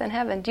inheritance in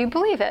heaven? Do you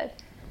believe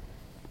it?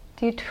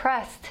 Do you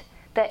trust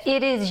that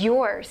it is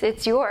yours?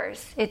 It's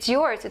yours. It's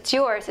yours. It's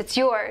yours. It's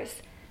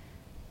yours.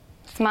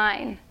 It's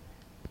mine.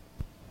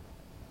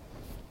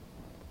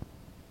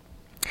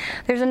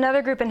 There's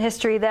another group in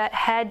history that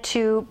had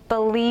to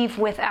believe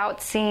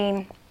without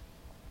seeing.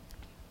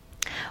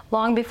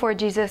 Long before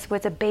Jesus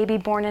was a baby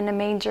born in a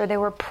manger,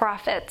 there were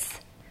prophets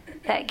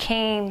that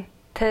came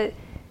to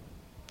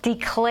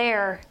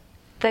declare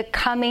the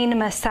coming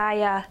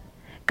Messiah.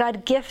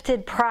 God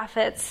gifted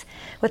prophets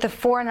with a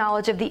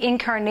foreknowledge of the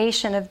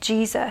incarnation of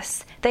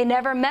Jesus. They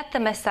never met the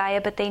Messiah,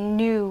 but they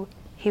knew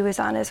He was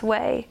on His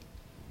way.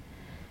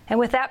 And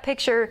with that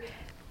picture,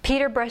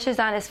 Peter brushes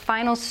on his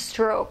final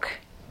stroke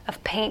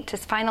of paint,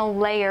 his final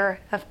layer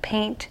of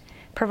paint,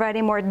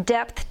 providing more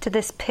depth to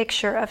this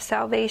picture of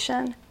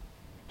salvation.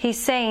 He's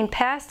saying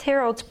past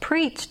heralds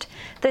preached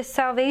this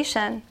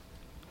salvation.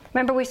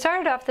 Remember, we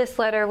started off this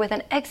letter with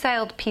an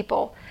exiled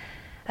people,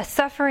 a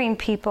suffering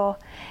people,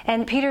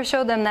 and Peter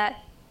showed them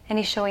that, and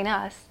he's showing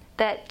us,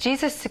 that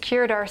Jesus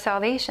secured our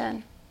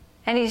salvation.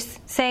 And he's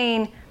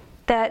saying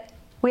that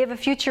we have a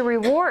future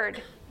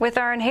reward with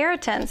our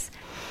inheritance.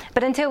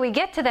 But until we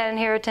get to that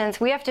inheritance,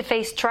 we have to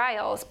face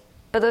trials.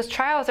 But those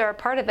trials are a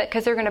part of it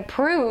because they're going to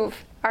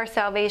prove our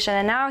salvation.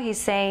 And now he's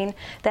saying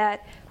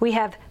that we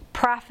have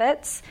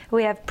prophets,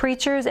 we have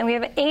preachers, and we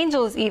have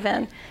angels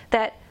even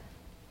that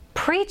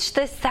preach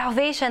this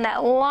salvation,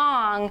 that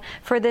long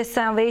for this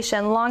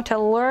salvation, long to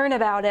learn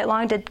about it,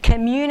 long to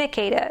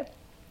communicate it.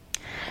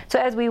 So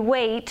as we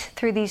wait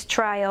through these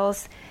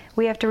trials,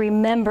 we have to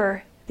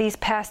remember these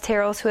past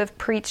heralds who have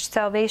preached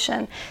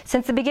salvation.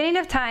 Since the beginning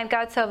of time,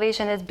 God's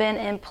salvation has been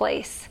in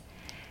place.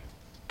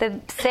 The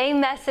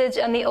same message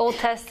in the Old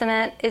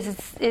Testament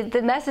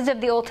the message of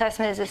the Old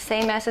Testament is the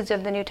same message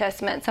of the New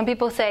Testament. Some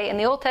people say in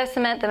the Old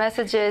Testament the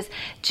message is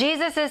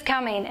Jesus is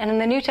coming, and in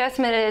the New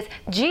Testament it is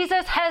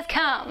Jesus has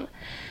come.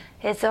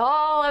 It's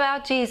all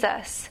about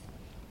Jesus.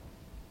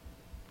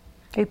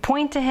 We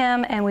point to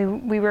him and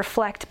we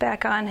reflect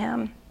back on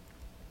him.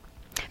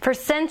 For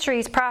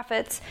centuries,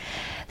 prophets,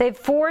 they've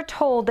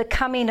foretold the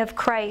coming of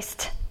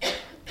Christ.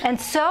 And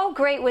so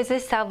great was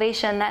this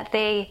salvation that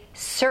they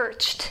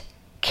searched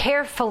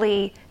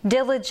carefully,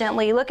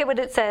 diligently. Look at what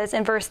it says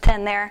in verse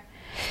 10 there.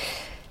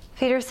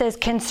 Peter says,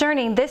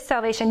 concerning this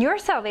salvation, your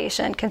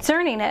salvation,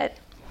 concerning it,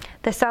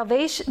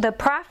 the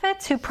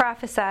prophets who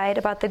prophesied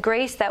about the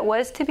grace that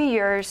was to be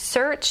yours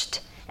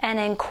searched and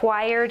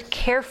inquired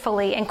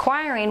carefully,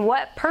 inquiring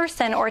what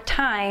person or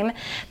time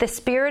the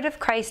Spirit of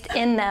Christ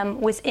in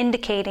them was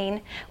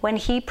indicating when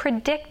he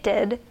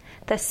predicted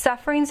the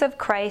sufferings of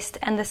Christ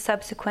and the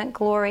subsequent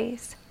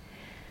glories.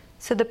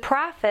 So the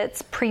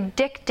prophets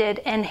predicted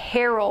and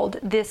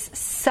heralded this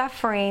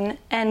suffering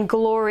and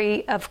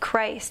glory of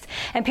Christ.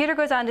 And Peter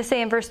goes on to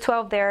say in verse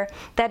 12 there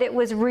that it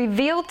was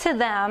revealed to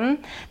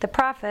them, the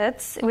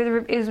prophets,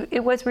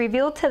 it was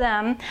revealed to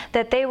them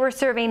that they were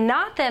serving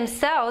not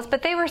themselves,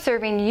 but they were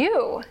serving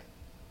you.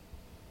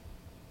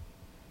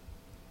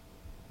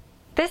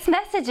 This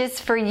message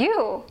is for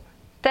you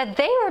that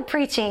they were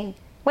preaching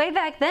way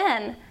back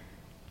then.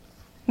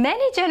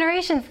 Many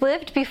generations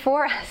lived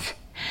before us.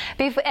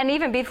 And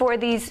even before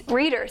these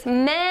readers,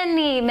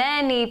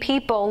 many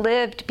people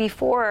lived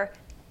before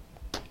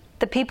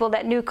the people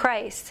that knew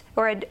Christ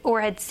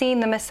or had seen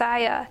the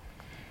Messiah.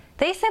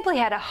 They simply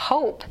had a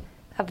hope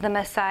of the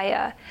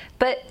Messiah.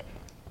 But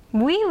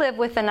we live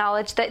with the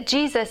knowledge that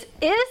Jesus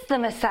is the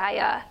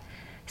Messiah.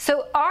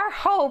 So our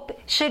hope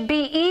should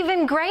be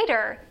even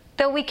greater.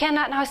 Though we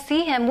cannot now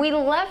see him, we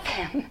love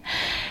him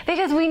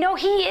because we know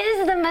he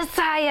is the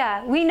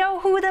Messiah. We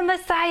know who the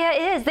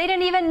Messiah is. They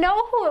didn't even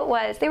know who it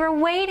was. They were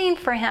waiting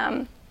for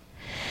him.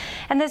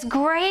 And this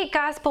great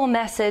gospel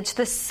message,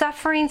 the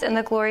sufferings and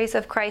the glories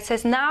of Christ,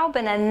 has now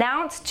been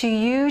announced to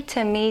you,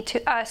 to me,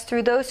 to us,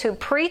 through those who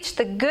preach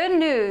the good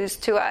news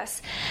to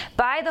us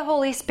by the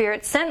Holy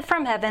Spirit sent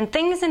from heaven,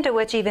 things into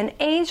which even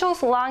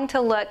angels long to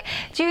look.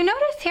 Do you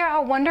notice here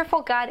how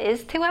wonderful God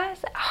is to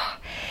us? Oh,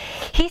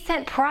 he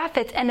sent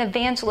prophets and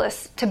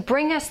evangelists to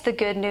bring us the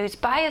good news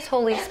by his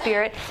Holy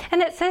Spirit.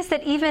 And it says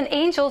that even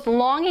angels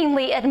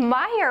longingly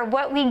admire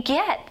what we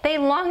get. They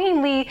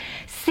longingly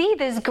see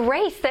this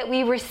grace that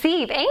we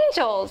receive.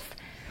 Angels!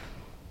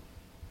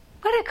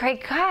 What a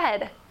great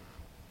God!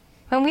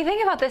 When we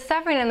think about the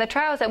suffering and the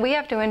trials that we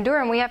have to endure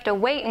and we have to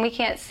wait and we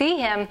can't see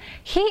him,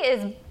 he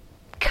is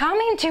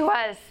coming to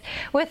us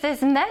with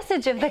this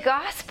message of the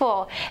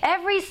gospel.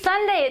 Every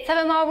Sunday at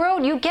 7 Mile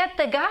Road, you get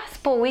the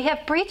gospel. We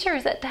have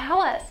preachers that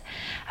tell us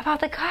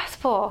about the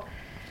gospel,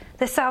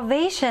 the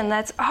salvation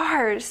that's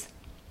ours.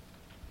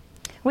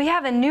 We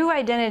have a new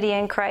identity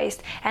in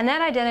Christ, and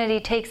that identity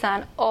takes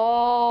on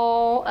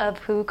all of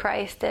who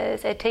Christ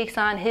is. It takes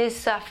on his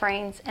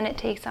sufferings, and it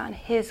takes on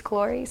his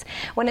glories.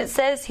 When it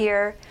says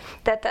here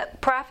that the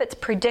prophets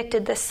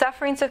predicted the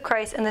sufferings of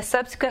Christ and the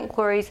subsequent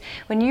glories,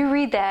 when you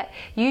read that,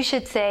 you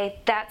should say,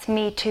 that's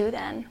me too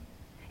then.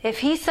 If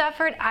he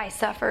suffered, I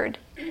suffered.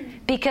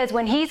 Because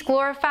when he's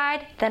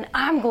glorified, then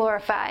I'm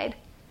glorified.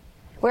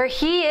 Where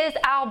he is,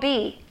 I'll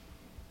be.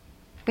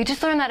 We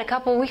just learned that a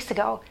couple of weeks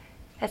ago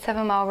at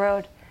 7 Mile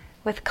Road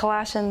with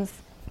Colossians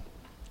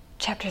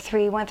chapter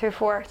 3, 1 through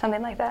 4,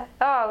 something like that.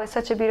 Oh, it was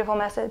such a beautiful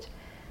message.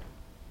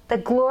 The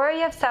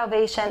glory of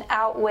salvation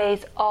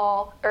outweighs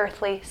all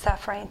earthly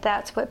suffering.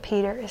 That's what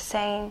Peter is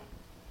saying.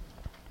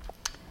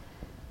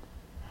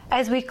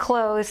 As we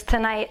close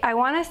tonight, I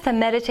want us to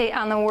meditate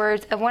on the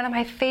words of one of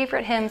my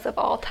favorite hymns of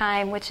all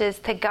time, which is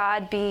To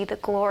God Be the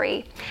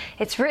Glory.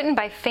 It's written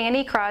by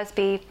Fanny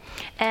Crosby,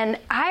 and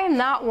I am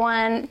not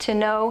one to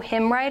know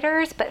hymn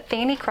writers, but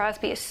Fanny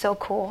Crosby is so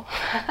cool.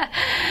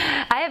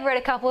 I have read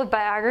a couple of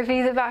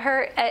biographies about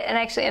her, and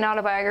actually an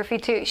autobiography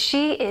too.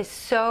 She is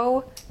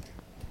so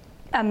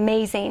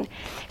amazing.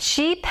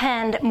 She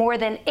penned more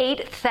than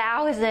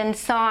 8,000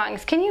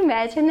 songs. Can you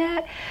imagine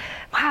that?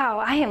 Wow,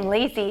 I am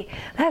lazy.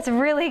 That's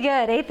really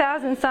good.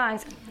 8,000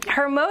 songs.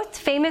 Her most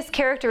famous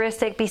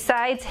characteristic,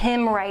 besides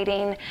hymn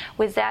writing,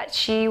 was that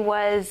she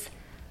was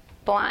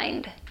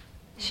blind.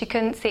 She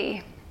couldn't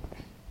see.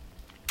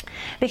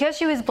 Because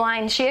she was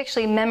blind, she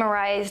actually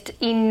memorized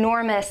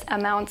enormous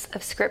amounts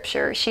of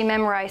scripture. She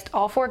memorized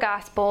all 4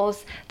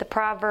 Gospels, the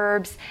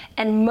Proverbs,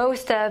 and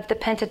most of the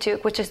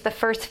Pentateuch, which is the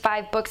first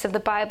 5 books of the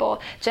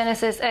Bible.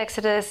 Genesis,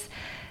 Exodus,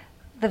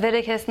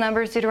 Leviticus,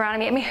 Numbers,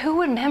 Deuteronomy. I mean, who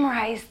would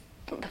memorize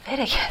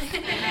Leviticus?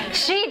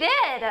 She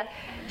did.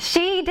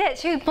 She did.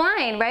 She was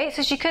blind, right?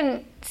 So she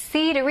couldn't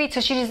see to read.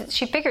 So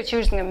she figured she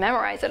was going to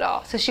memorize it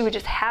all. So she would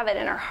just have it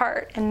in her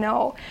heart and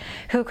know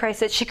who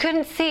Christ is. She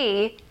couldn't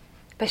see,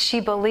 but she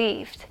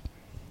believed.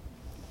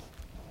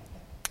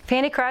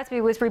 Fanny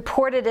Crosby was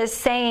reported as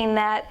saying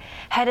that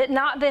had it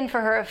not been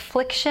for her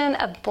affliction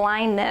of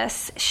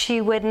blindness, she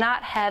would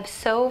not have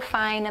so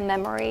fine a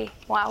memory.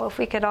 Wow, if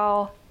we could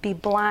all be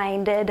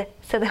blinded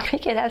so that we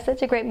could have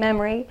such a great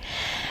memory.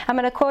 I'm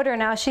going to quote her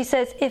now. She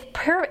says, if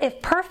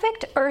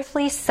perfect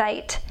earthly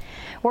sight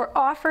were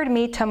offered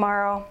me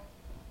tomorrow,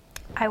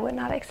 I would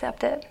not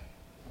accept it.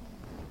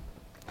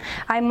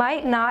 I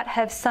might not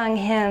have sung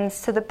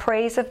hymns to the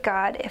praise of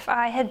God if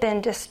I had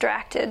been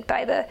distracted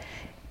by the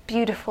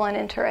beautiful and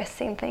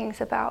interesting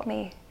things about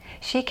me.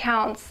 She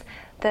counts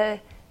the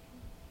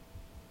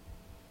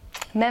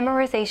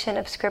memorization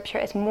of Scripture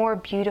as more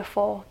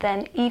beautiful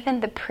than even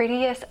the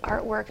prettiest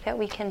artwork that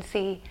we can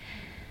see.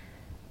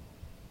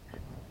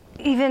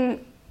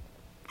 Even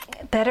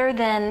better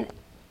than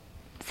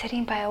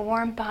sitting by a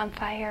warm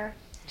bonfire.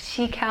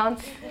 She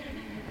counts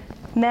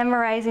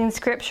memorizing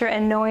Scripture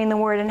and knowing the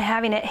Word and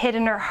having it hid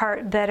in her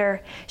heart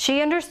better.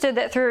 She understood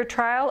that through her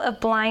trial of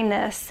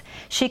blindness,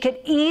 she could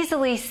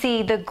easily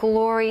see the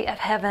glory of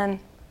heaven.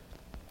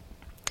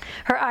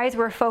 Her eyes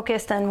were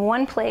focused on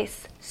one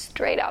place,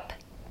 straight up.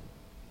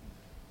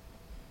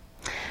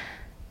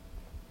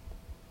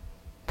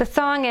 The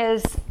song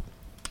is,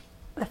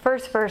 the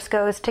first verse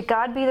goes, to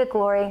God be the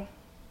glory.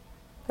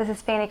 This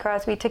is Fanny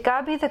Crosby. To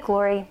God be the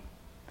glory.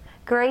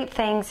 Great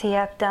things he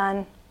hath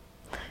done.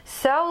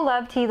 So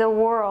loved he the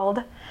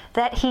world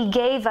that he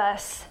gave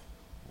us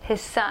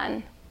his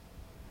Son,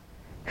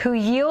 who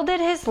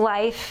yielded his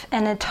life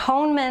an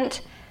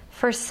atonement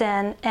for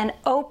sin and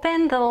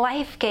opened the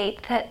life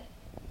gate that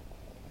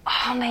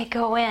all may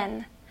go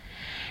in.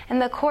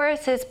 And the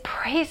chorus is,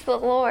 praise the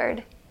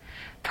Lord.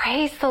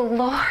 Praise the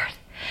Lord.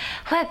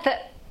 Let the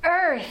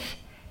earth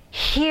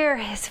hear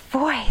his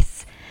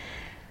voice.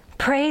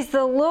 Praise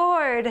the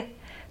Lord.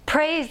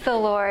 Praise the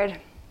Lord.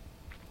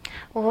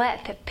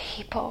 Let the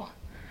people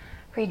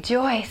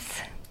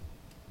rejoice.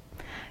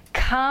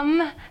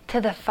 Come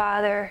to the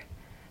Father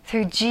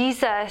through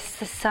Jesus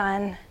the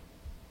Son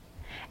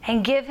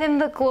and give him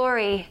the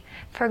glory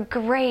for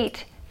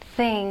great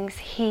things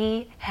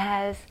he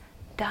has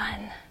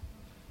done.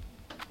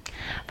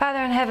 Father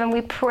in heaven,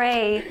 we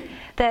pray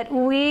that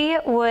we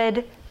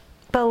would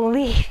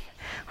believe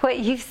what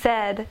you've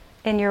said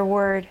in your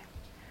word.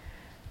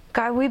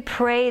 God, we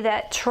pray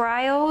that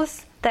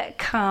trials that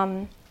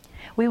come,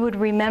 we would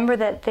remember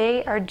that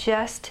they are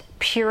just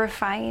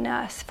purifying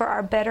us for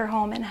our better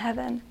home in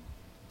heaven.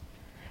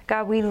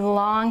 God, we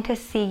long to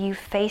see you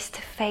face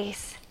to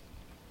face.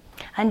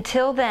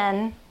 Until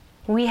then,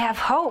 we have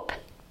hope.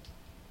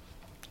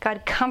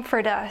 God,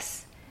 comfort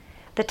us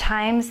the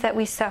times that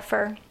we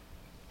suffer.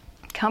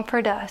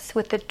 Comfort us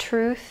with the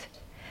truth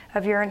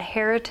of your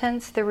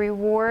inheritance, the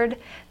reward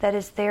that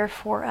is there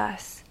for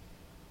us.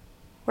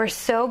 We're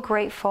so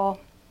grateful.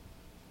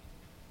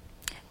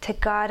 To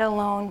God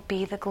alone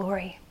be the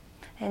glory.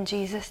 In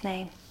Jesus'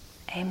 name,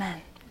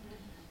 amen.